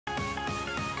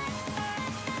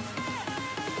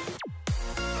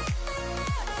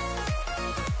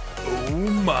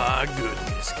my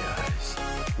goodness, guys.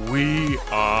 We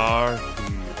are here.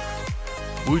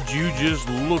 Would you just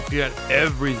look at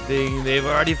everything they've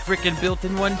already freaking built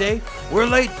in one day? We're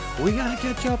late. We gotta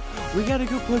catch up. We gotta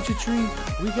go punch a tree.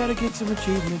 We gotta get some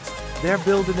achievements. They're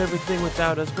building everything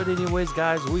without us. But anyways,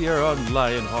 guys, we are on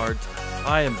Lionheart.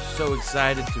 I am so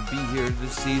excited to be here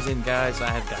this season, guys. I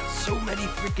have got so many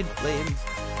freaking plans.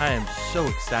 I am so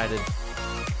excited.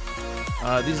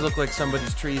 These look like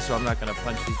somebody's trees, so I'm not going to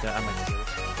punch these down. I might do it.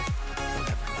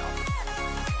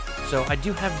 So I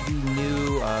do have the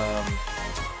new,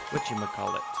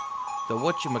 whatchamacallit.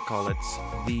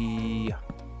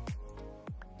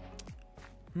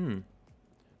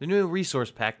 The new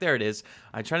resource pack. There it is.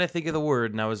 I'm trying to think of the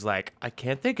word, and I was like, I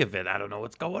can't think of it. I don't know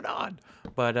what's going on.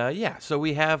 But, yeah, so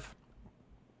we have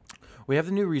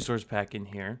the new resource pack in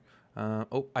here.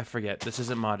 Oh, I forget. This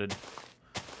isn't modded.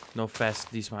 No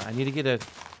fast desmod. I need to get a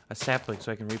sapling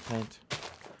so I can replant.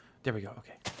 There we go.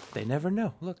 Okay. They never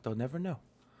know. Look, they'll never know.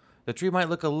 The tree might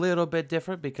look a little bit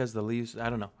different because the leaves, I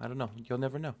don't know. You'll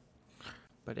never know.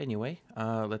 But anyway,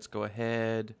 let's go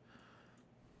ahead.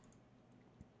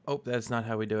 Oh, that's not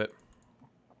how we do it.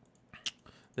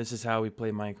 This is how we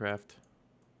play Minecraft.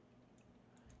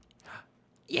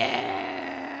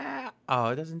 Yeah! Oh,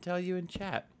 it doesn't tell you in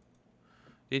chat.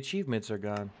 The achievements are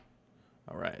gone.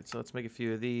 Alright, so let's make a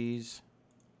few of these.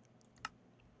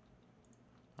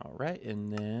 Alright,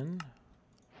 and then...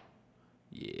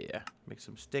 yeah, make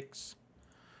some sticks.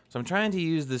 So I'm trying to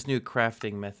use this new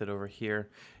crafting method over here.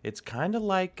 It's kind of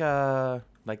like the...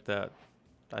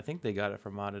 I think they got it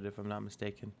from Modded, if I'm not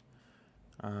mistaken.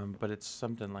 But it's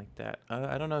something like that.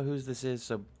 I don't know whose this is,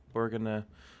 so we're gonna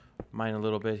mine a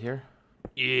little bit here.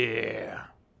 Yeah!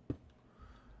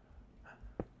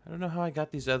 I don't know how I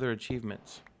got these other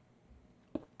achievements.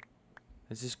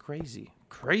 This is crazy.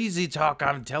 Crazy talk,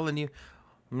 I'm telling you.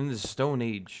 I'm in the Stone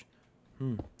Age.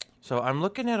 So I'm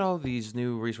looking at all these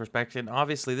new resource packs, and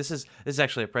obviously this is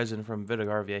actually a present from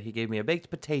Vitagarvia. He gave me a baked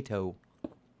potato.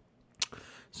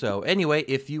 So anyway,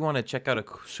 if you want to check out a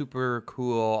super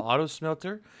cool auto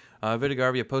smelter,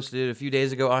 Vitagarvia posted it a few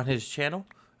days ago on his channel.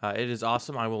 It is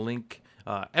awesome. I will link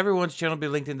everyone's channel will be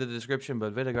linked in the description,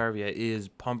 but Vitagarvia is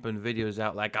pumping videos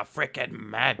out like a freaking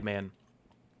madman.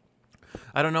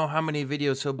 I don't know how many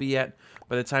videos he'll be at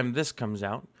by the time this comes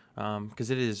out, because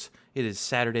it is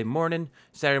Saturday morning.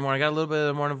 I got a little bit of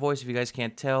the morning voice if you guys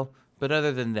can't tell, but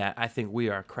other than that, I think we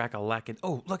are crack-a-lackin'.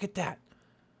 Oh, look at that.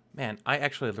 Man, I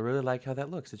actually really like how that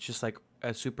looks. It's just like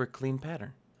a super clean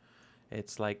pattern.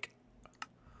 It's like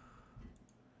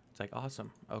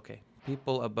awesome. Okay,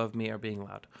 people above me are being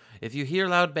loud. If you hear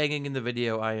loud banging in the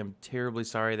video, I am terribly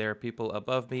sorry. There are people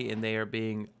above me, and they are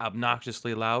being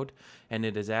obnoxiously loud, and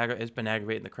it's been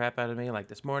aggravating the crap out of me. Like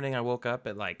this morning, I woke up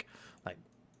at like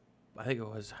I think it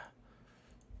was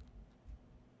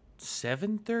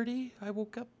 7:30. I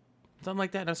woke up, something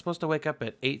like that. And I'm supposed to wake up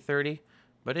at 8:30,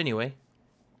 but anyway.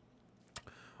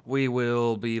 We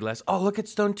will be less... oh, look at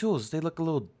stone tools. They look a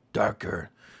little darker.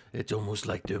 It's almost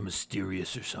like they're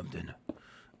mysterious or something.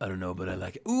 I don't know, but I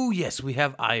like it. Ooh, yes, we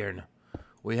have iron.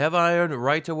 We have iron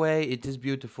right away. It is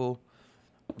beautiful.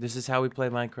 This is how we play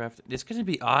Minecraft. It's going to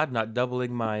be odd not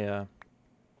doubling my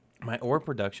my ore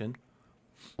production.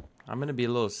 I'm going to be a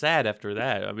little sad after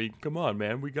that. I mean, come on,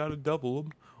 man. We got to double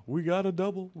them. We got to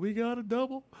double. We got to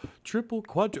double. Triple,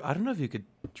 quadruple. I don't know if you could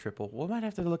triple. We might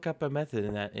have to look up a method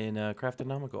in that in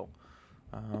Craftonomical.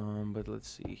 But let's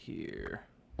see here.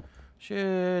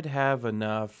 Should have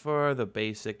enough for the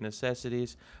basic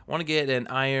necessities. I want to get an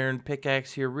iron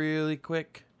pickaxe here really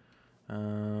quick. I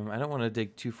don't want to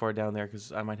dig too far down there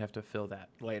because I might have to fill that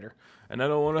later. And I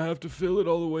don't want to have to fill it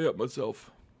all the way up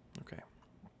myself. Okay.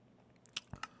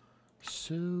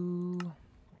 So,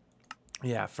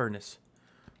 yeah, furnace.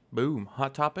 Boom.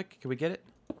 Hot topic. Can we get it?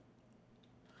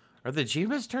 Are the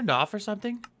achievements turned off or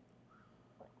something?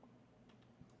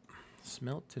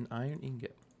 Smelt an iron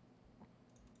ingot.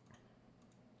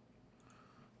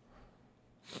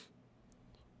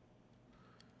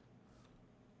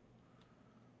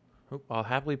 Oh, I'll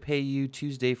happily pay you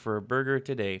Tuesday for a burger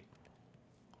today.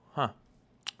 Huh.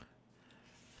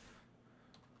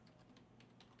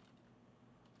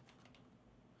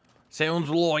 Sounds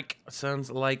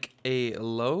like a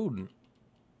load.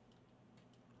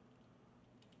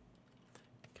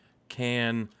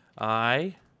 Can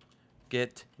I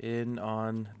get in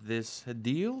on this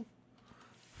deal?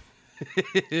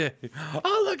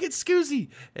 Oh, look, it's Scoozy.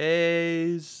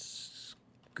 Hey,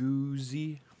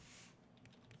 Scoozy.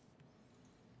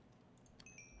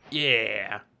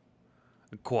 Yeah.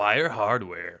 Acquire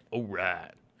hardware. All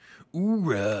right. All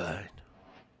right.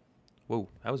 Whoa,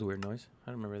 that was a weird noise.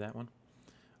 I don't remember that one.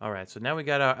 All right, so now we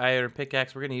got our iron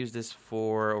pickaxe. We're going to use this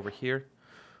for over here.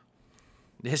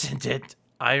 Isn't it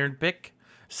iron pick?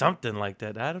 Something like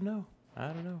that. I don't know. I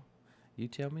don't know. You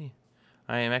tell me.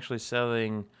 I am actually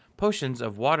selling potions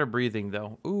of water breathing,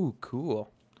 though. Ooh,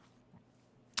 cool.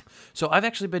 So I've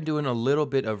actually been doing a little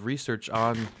bit of research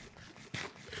on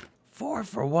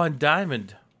 4-for-1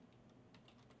 diamond.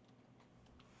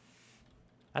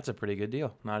 That's a pretty good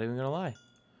deal. Not even going to lie.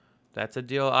 That's a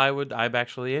deal I'm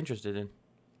actually interested in.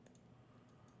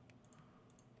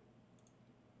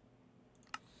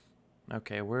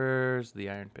 Okay, where's the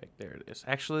iron pick? There it is.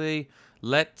 Actually,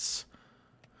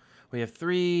 we have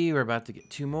 3. We're about to get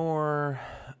 2 more.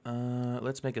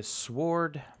 Let's make a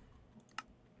sword.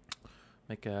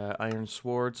 Make a iron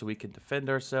sword so we can defend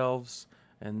ourselves.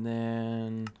 And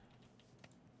then...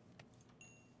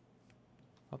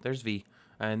 oh, there's V.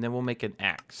 And then we'll make an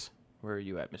axe. Where are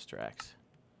you at, Mr. Axe?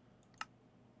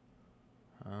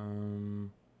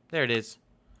 There it is.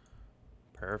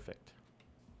 Perfect.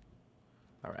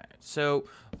 All right, so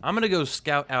I'm going to go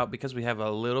scout out because we have a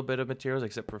little bit of materials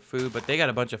except for food, but they got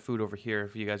a bunch of food over here,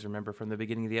 if you guys remember from the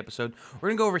beginning of the episode. We're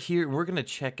going to go over here, and we're going to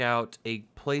check out a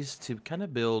place to kind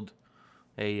of build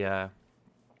a,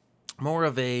 more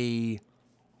of a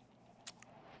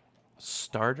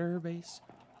starter base.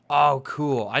 Oh,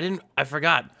 cool. I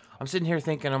forgot. I'm sitting here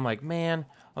thinking, I'm like, man,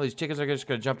 all these chickens are just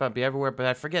going to jump out and be everywhere, but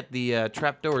I forget the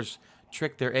trapdoors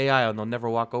trick their AI and they'll never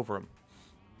walk over them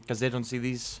because they don't see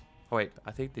these. Oh, wait,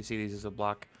 I think they see these as a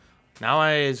block. Now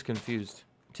I is confused.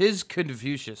 'Tis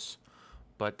Confucius.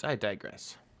 But I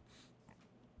digress.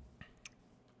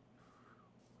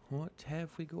 What have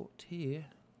we got here?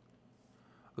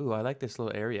 Ooh, I like this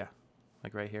little area.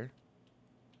 Like right here.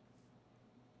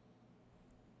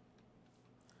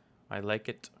 I like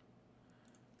it.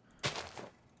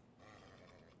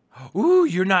 Ooh,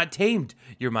 you're not tamed.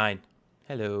 You're mine.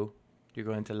 Hello. You're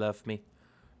going to love me.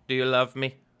 Do you love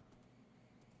me?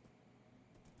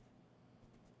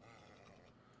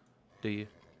 Do you?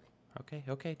 Okay,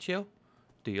 okay, chill.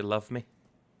 Do you love me?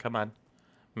 Come on.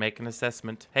 Make an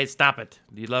assessment. Hey, stop it.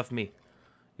 Do you love me?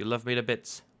 You love me to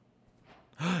bits.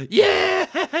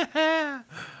 Yeah!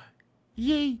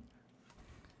 Yay!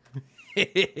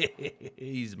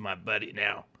 He's my buddy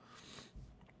now.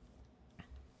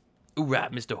 All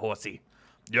right, Mr. Horsey.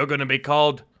 You're going to be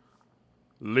called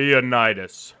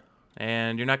Leonidas.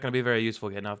 And you're not going to be very useful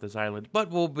getting off this island,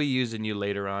 but we'll be using you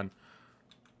later on.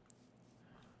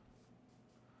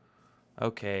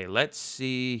 Okay, let's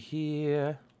see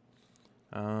here.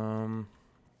 Yeah,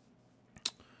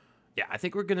 I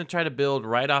think we're going to try to build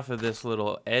right off of this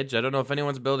little edge. I don't know if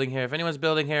anyone's building here. If anyone's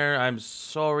building here, I'm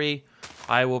sorry.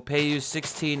 I will pay you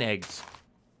 16 eggs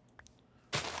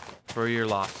for your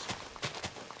loss.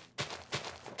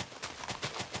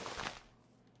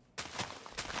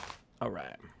 All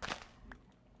right.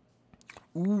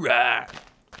 All right.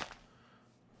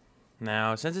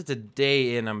 Now, since it's a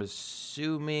day in, I'm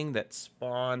assuming that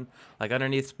spawn, like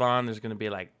underneath spawn, there's going to be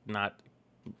like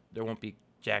there won't be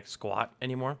jack squat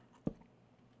anymore.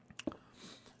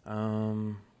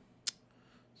 So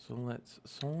let's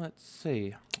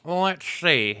see. Well, let's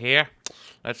see here.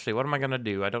 Let's see. What am I going to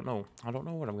do? I don't know. I don't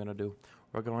know what I'm going to do.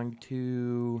 We're going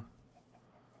to,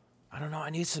 I don't know.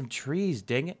 I need some trees.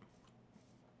 Dang it.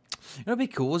 You know what'd be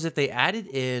cool is if they added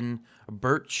in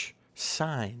birch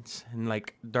signs and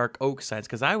like dark oak signs,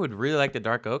 because I would really like the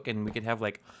dark oak and we could have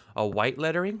like a white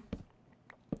lettering.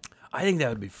 I think that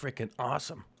would be freaking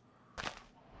awesome.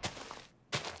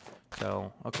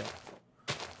 So, okay.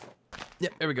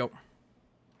 Yep, there we go.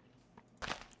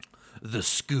 The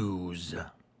Scoos.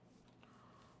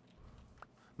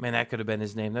 Man, that could have been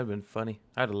his name. That would have been funny.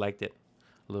 I'd have liked it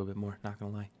a little bit more, not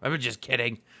gonna lie. I'm just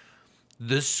kidding.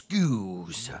 The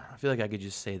Scoos. I feel like I could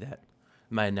just say that.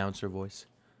 My announcer voice.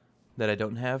 That I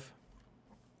don't have.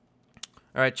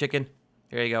 Alright, chicken.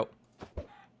 Here you go.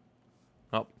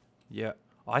 Oh, yeah.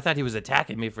 Oh, I thought he was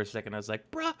attacking me for a second. I was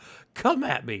like, bruh, come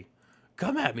at me.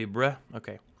 Come at me, bruh.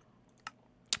 Okay.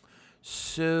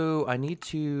 So, we need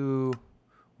to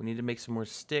make some more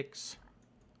sticks.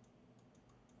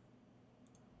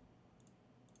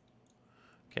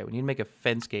 Okay, we need to make a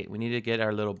fence gate. We need to get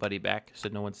our little buddy back so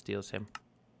no one steals him.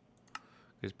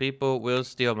 Because people will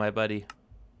steal my buddy.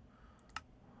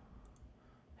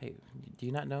 Hey, do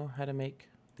you not know how to make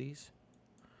these?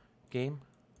 Game?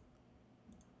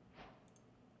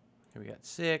 Here we got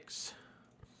 6.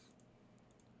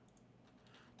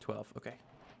 12, okay.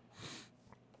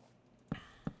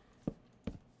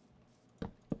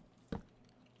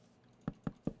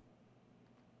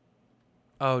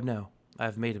 Oh no,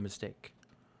 I've made a mistake.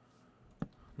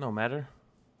 No matter.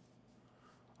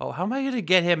 Oh, how am I gonna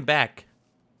get him back?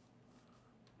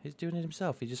 He's doing it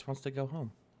himself. He just wants to go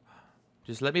home.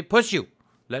 Just let me push you.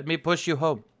 Let me push you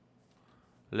home.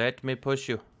 Let me push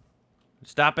you.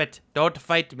 Stop it. Don't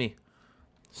fight me.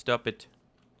 Stop it.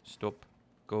 Stop.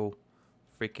 Go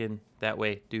freaking that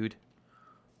way, dude.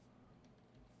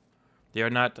 They are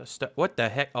not... What the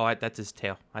heck? Oh, that's his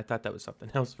tail. I thought that was something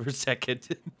else for a second.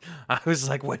 I was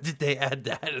like, when did they add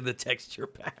that in the texture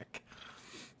pack?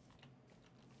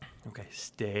 Okay,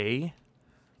 stay.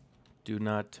 Do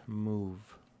not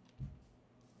move.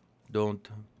 Don't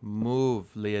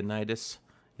move, Leonidas.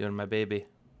 You're my baby.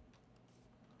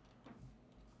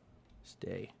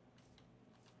 Stay.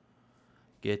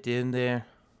 Get in there.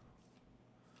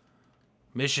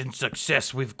 Mission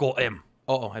success. We've got him.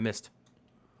 Uh-oh, I missed.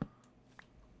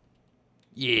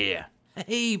 Yeah.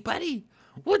 Hey, buddy.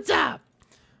 What's up?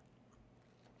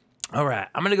 All right.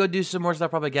 I'm going to go do some more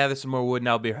stuff. Probably gather some more wood, and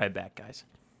I'll be right back, guys.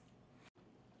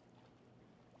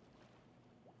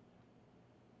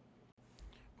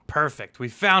 Perfect. We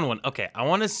found one. Okay. I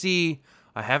want to see.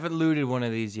 I haven't looted one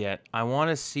of these yet. I want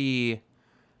to see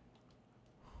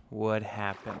what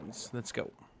happens. Let's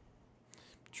go.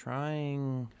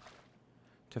 Trying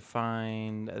to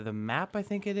find the map, I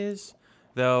think it is.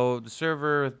 Though the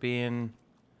server being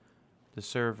the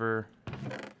server.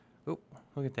 Oh,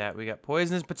 look at that. We got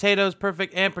poisonous potatoes,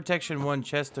 perfect, and protection 1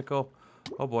 chesticle.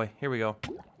 Oh boy, here we go.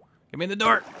 Get me in the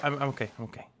door. I'm okay. I'm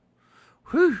okay.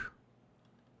 Whew.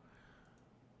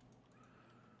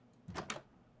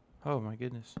 Oh my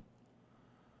goodness.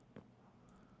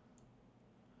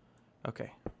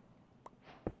 Okay.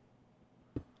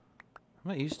 I'm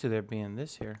not used to there being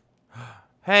this here.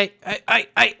 Hey,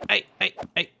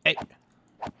 hey.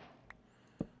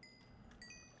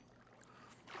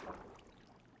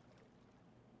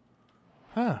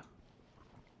 Huh.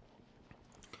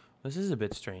 This is a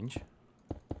bit strange.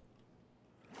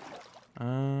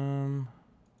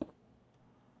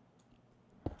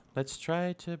 Let's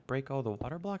try to break all the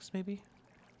water blocks, maybe?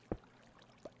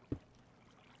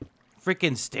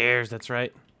 Freaking stairs, that's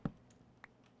right.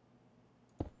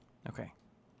 Okay.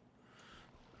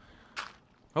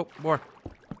 Oh, more.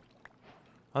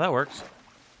 Oh, that works.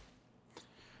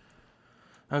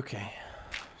 Okay.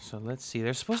 So let's see.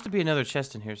 There's supposed to be another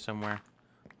chest in here somewhere,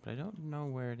 but I don't know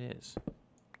where it is.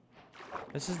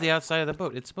 This is the outside of the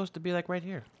boat. It's supposed to be like right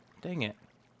here. Dang it.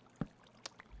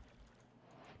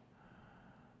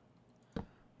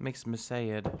 Makes me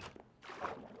sad.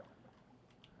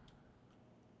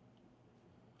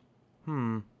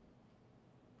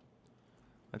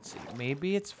 Let's see.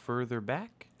 Maybe it's further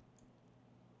back?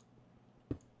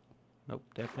 Nope,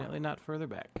 definitely not further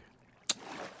back.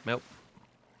 Nope.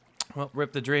 Well,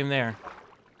 rip the dream there.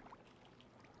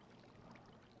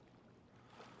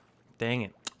 Dang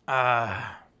it.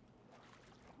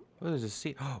 What is this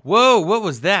seat? Whoa, what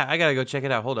was that? I gotta go check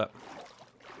it out. Hold up.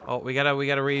 Oh, we gotta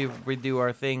redo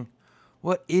our thing.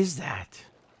 What is that?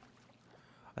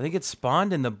 I think it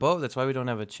spawned in the boat. That's why we don't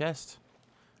have a chest.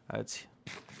 Let's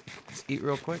eat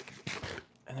real quick,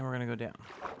 and then we're gonna go down.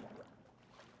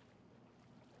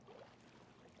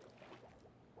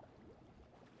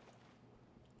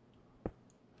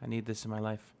 I need this in my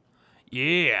life.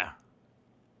 Yeah.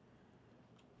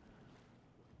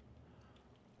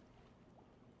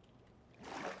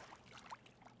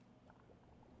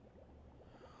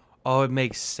 Oh, it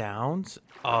makes sounds?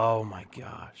 Oh my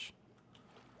gosh.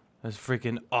 That's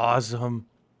freaking awesome.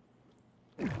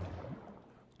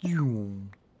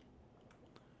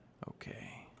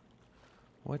 Okay.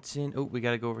 What's in? Oh, we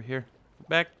gotta go over here.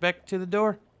 Back to the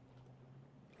door.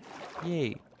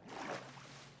 Yay.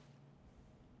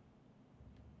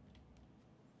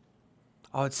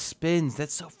 Oh, it spins.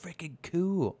 That's so freaking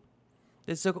cool.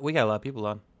 It's so cool. We got a lot of people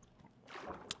on.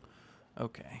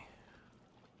 Okay.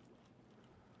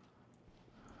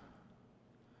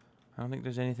 I don't think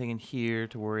there's anything in here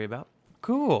to worry about.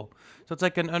 Cool. So it's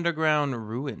like an underground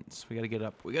ruins. We gotta get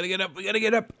up. We gotta get up. We gotta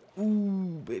get up.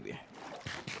 Ooh, baby.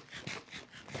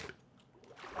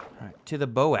 All right, to the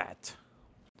Boat.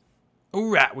 All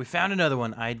right, we found another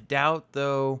one. I doubt,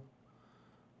 though,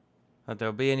 that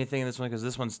there'll be anything in this one because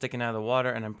this one's sticking out of the water,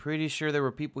 and I'm pretty sure there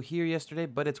were people here yesterday,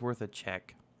 but it's worth a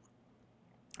check.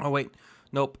 Oh, wait.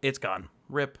 Nope, it's gone.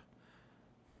 Rip.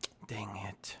 Dang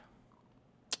it.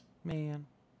 Man.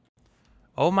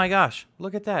 Oh my gosh,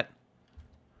 look at that.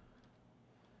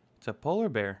 It's a polar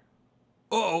bear.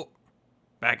 Oh,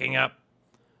 backing up.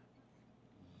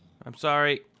 I'm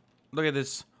sorry. Look at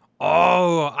this.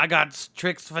 Oh, I got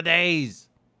tricks for days.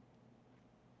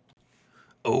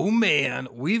 Oh man,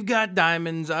 we've got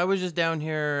diamonds. I was just down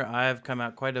here. I've come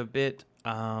out quite a bit,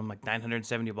 like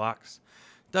 970 blocks.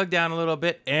 Dug down a little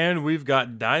bit, and we've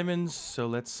got diamonds. So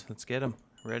let's get them.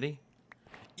 Ready?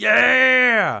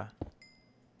 Yeah!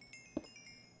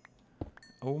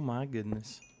 Oh my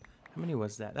goodness. How many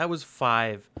was that? That was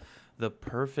 5. The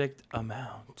perfect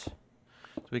amount.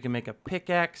 So we can make a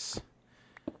pickaxe.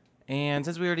 And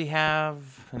since we already have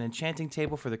an enchanting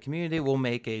table for the community, we'll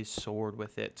make a sword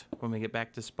with it when we get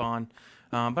back to spawn.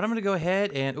 But I'm going to go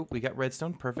ahead and... Oh, we got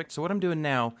redstone. Perfect. So what I'm doing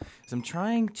now is I'm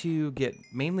trying to get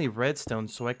mainly redstone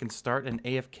so I can start an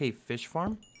AFK fish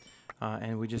farm.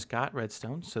 And we just got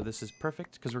redstone, so this is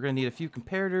perfect because we're going to need a few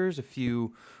comparators, a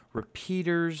few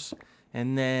repeaters,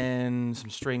 and then some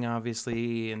string,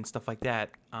 obviously, and stuff like that.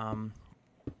 But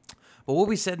we'll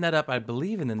be setting that up, I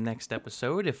believe, in the next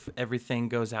episode if everything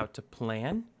goes out to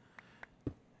plan.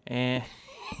 And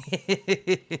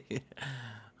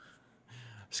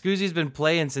Scoozy's been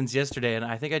playing since yesterday, and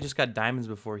I think I just got diamonds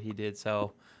before he did,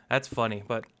 so that's funny.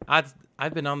 But I've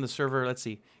been on the server. Let's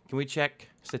see. Can we check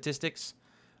statistics?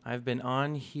 I've been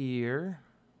on here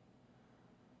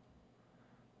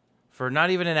for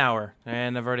not even an hour,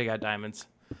 and I've already got diamonds.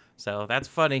 So that's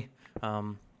funny.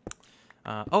 Oh,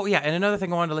 yeah, and another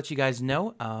thing I wanted to let you guys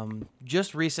know,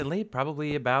 just recently,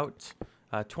 probably about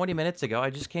 20 minutes ago, I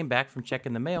just came back from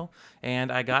checking the mail,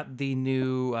 and I got the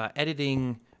new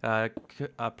editing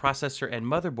processor and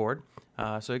motherboard.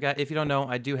 So if you don't know,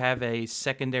 I do have a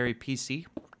secondary PC,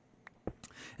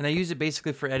 and I use it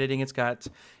basically for editing. It's got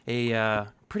a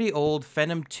pretty old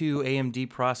Phenom 2 AMD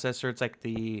processor. It's like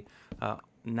the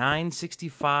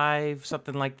 965,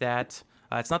 something like that.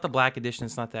 It's not the black edition.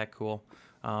 It's not that cool.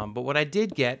 But what I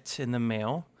did get in the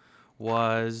mail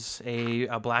was a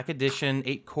black edition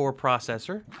 8-core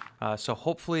processor. So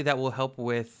hopefully that will help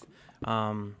with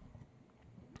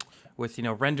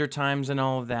render times and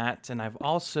all of that. And I've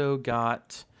also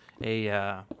got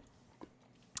a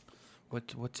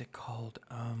what's it called?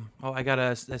 I got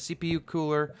a CPU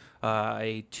cooler,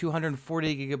 a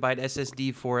 240 gigabyte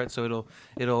SSD for it, so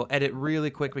it'll edit really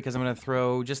quick because I'm going to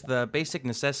throw just the basic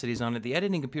necessities on it. The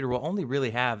editing computer will only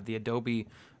really have the Adobe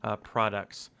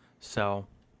products. So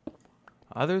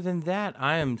other than that,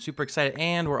 I am super excited,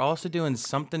 and we're also doing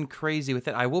something crazy with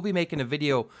it. I will be making a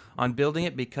video on building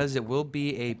it because it will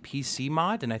be a PC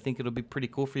mod, and I think it'll be pretty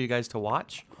cool for you guys to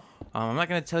watch. I'm not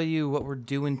going to tell you what we're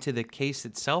doing to the case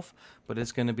itself, but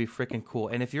it's going to be freaking cool.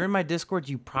 And if you're in my Discord,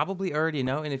 you probably already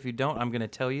know, and if you don't, I'm going to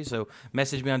tell you. So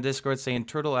message me on Discord saying,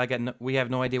 Turtle, we have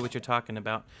no idea what you're talking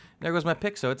about. And there goes my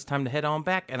pick, so it's time to head on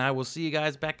back, and I will see you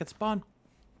guys back at spawn.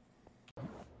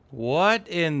 What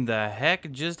in the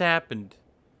heck just happened?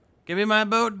 Give me my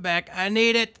boat back. I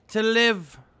need it to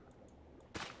live.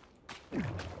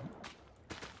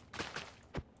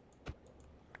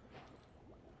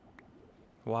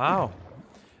 Wow.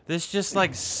 This just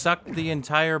like sucked the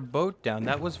entire boat down.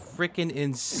 That was freaking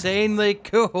insanely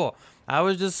cool. I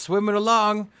was just swimming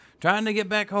along, trying to get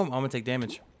back home. I'm gonna take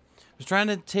damage. I was trying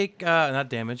to take, not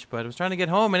damage, but I was trying to get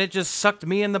home, and it just sucked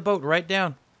me in the boat right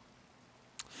down.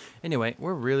 Anyway,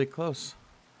 we're really close.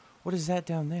 What is that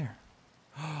down there?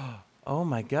 Oh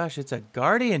my gosh, it's a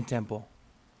guardian temple.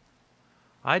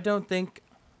 I don't think...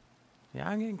 Yeah,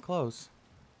 I'm getting close.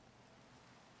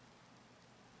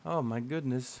 Oh my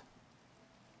goodness.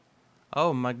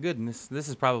 Oh my goodness. This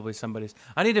is probably somebody's.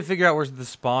 I need to figure out where the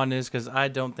spawn is because I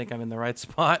don't think I'm in the right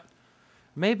spot.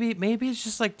 Maybe it's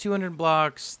just like 200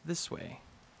 blocks this way.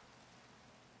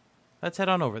 Let's head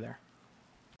on over there.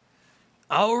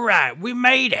 All right, we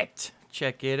made it.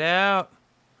 Check it out.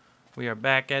 We are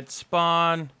back at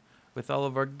spawn with all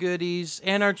of our goodies,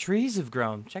 and our trees have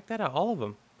grown. Check that out, all of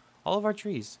them. All of our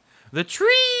trees. The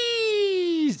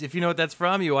trees! If you know what that's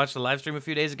from, you watched the live stream a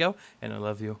few days ago, and I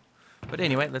love you. But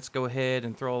anyway, let's go ahead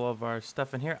and throw all of our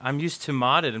stuff in here. I'm used to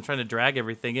modded. I'm trying to drag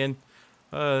everything in.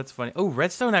 That's funny. Oh,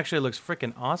 redstone actually looks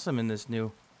freaking awesome in this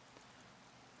new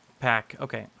pack.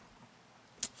 Okay.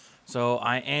 So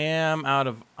I am out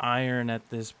of iron at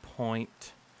this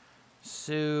point.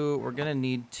 So we're going to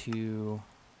need to...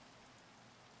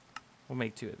 We'll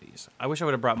make 2 of these. I wish I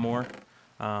would have brought more.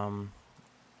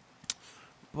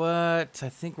 But I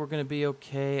think we're going to be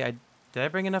okay. Did I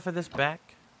bring enough of this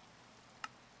back?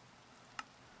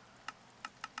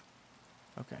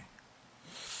 Okay.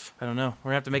 I don't know.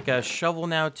 We're going to have to make a shovel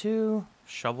now, too.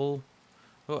 Shovel.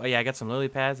 Oh, yeah, I got some lily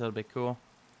pads. That'll be cool.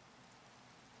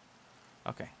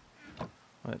 Okay.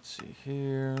 Let's see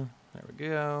here. There we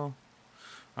go.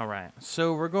 All right.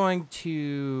 So we're going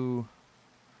to...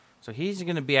 So he's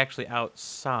going to be actually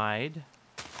outside.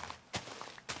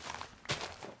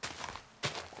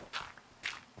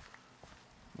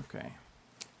 Okay.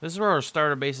 This is where our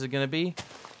starter base is going to be.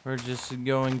 We're just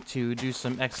going to do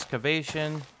some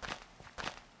excavation.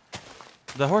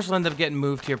 The horse will end up getting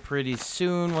moved here pretty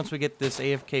soon once we get this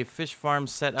AFK fish farm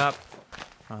set up.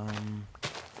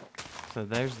 So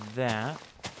there's that.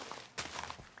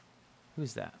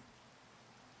 Who's that?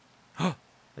 Oh,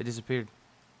 they disappeared.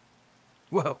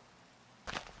 Whoa.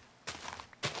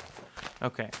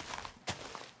 Okay.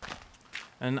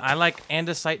 And I like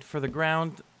andesite for the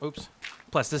ground. Oops.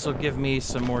 Plus, this will give me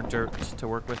some more dirt to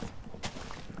work with.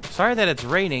 Sorry that it's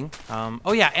raining.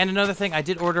 Oh yeah, and another thing, I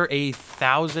did order a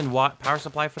 1,000-watt power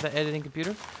supply for the editing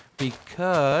computer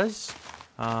because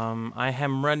I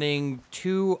am running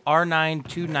two R9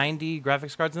 290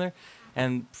 graphics cards in there.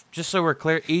 And just so we're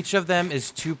clear, each of them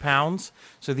is 2 pounds.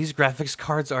 So these graphics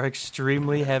cards are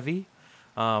extremely heavy.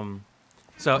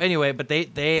 So anyway, but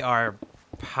they are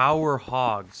power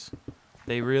hogs.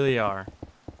 They really are.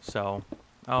 So,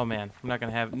 oh man, I'm not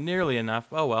going to have nearly enough.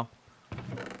 Oh well.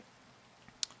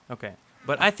 Okay.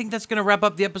 But I think that's going to wrap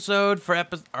up the episode for it's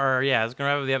going to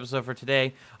wrap up the episode for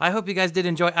today. I hope you guys did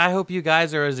enjoy. I hope you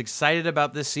guys are as excited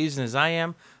about this season as I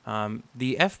am.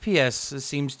 The FPS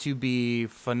seems to be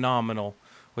phenomenal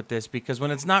with this because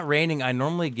when it's not raining, I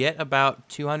normally get about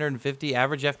 250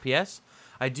 average FPS.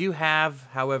 I do have,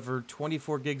 however,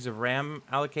 24 gigs of RAM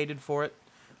allocated for it.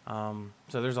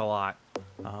 So there's a lot.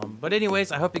 But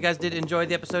anyways, I hope you guys did enjoy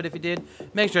the episode. If you did,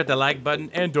 make sure to hit the like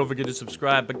button and don't forget to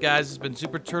subscribe. But guys, it's been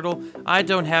Super Turtle. I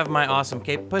don't have my awesome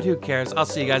cape, but who cares? I'll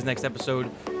see you guys next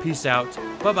episode. Peace out.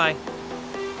 Bye-bye.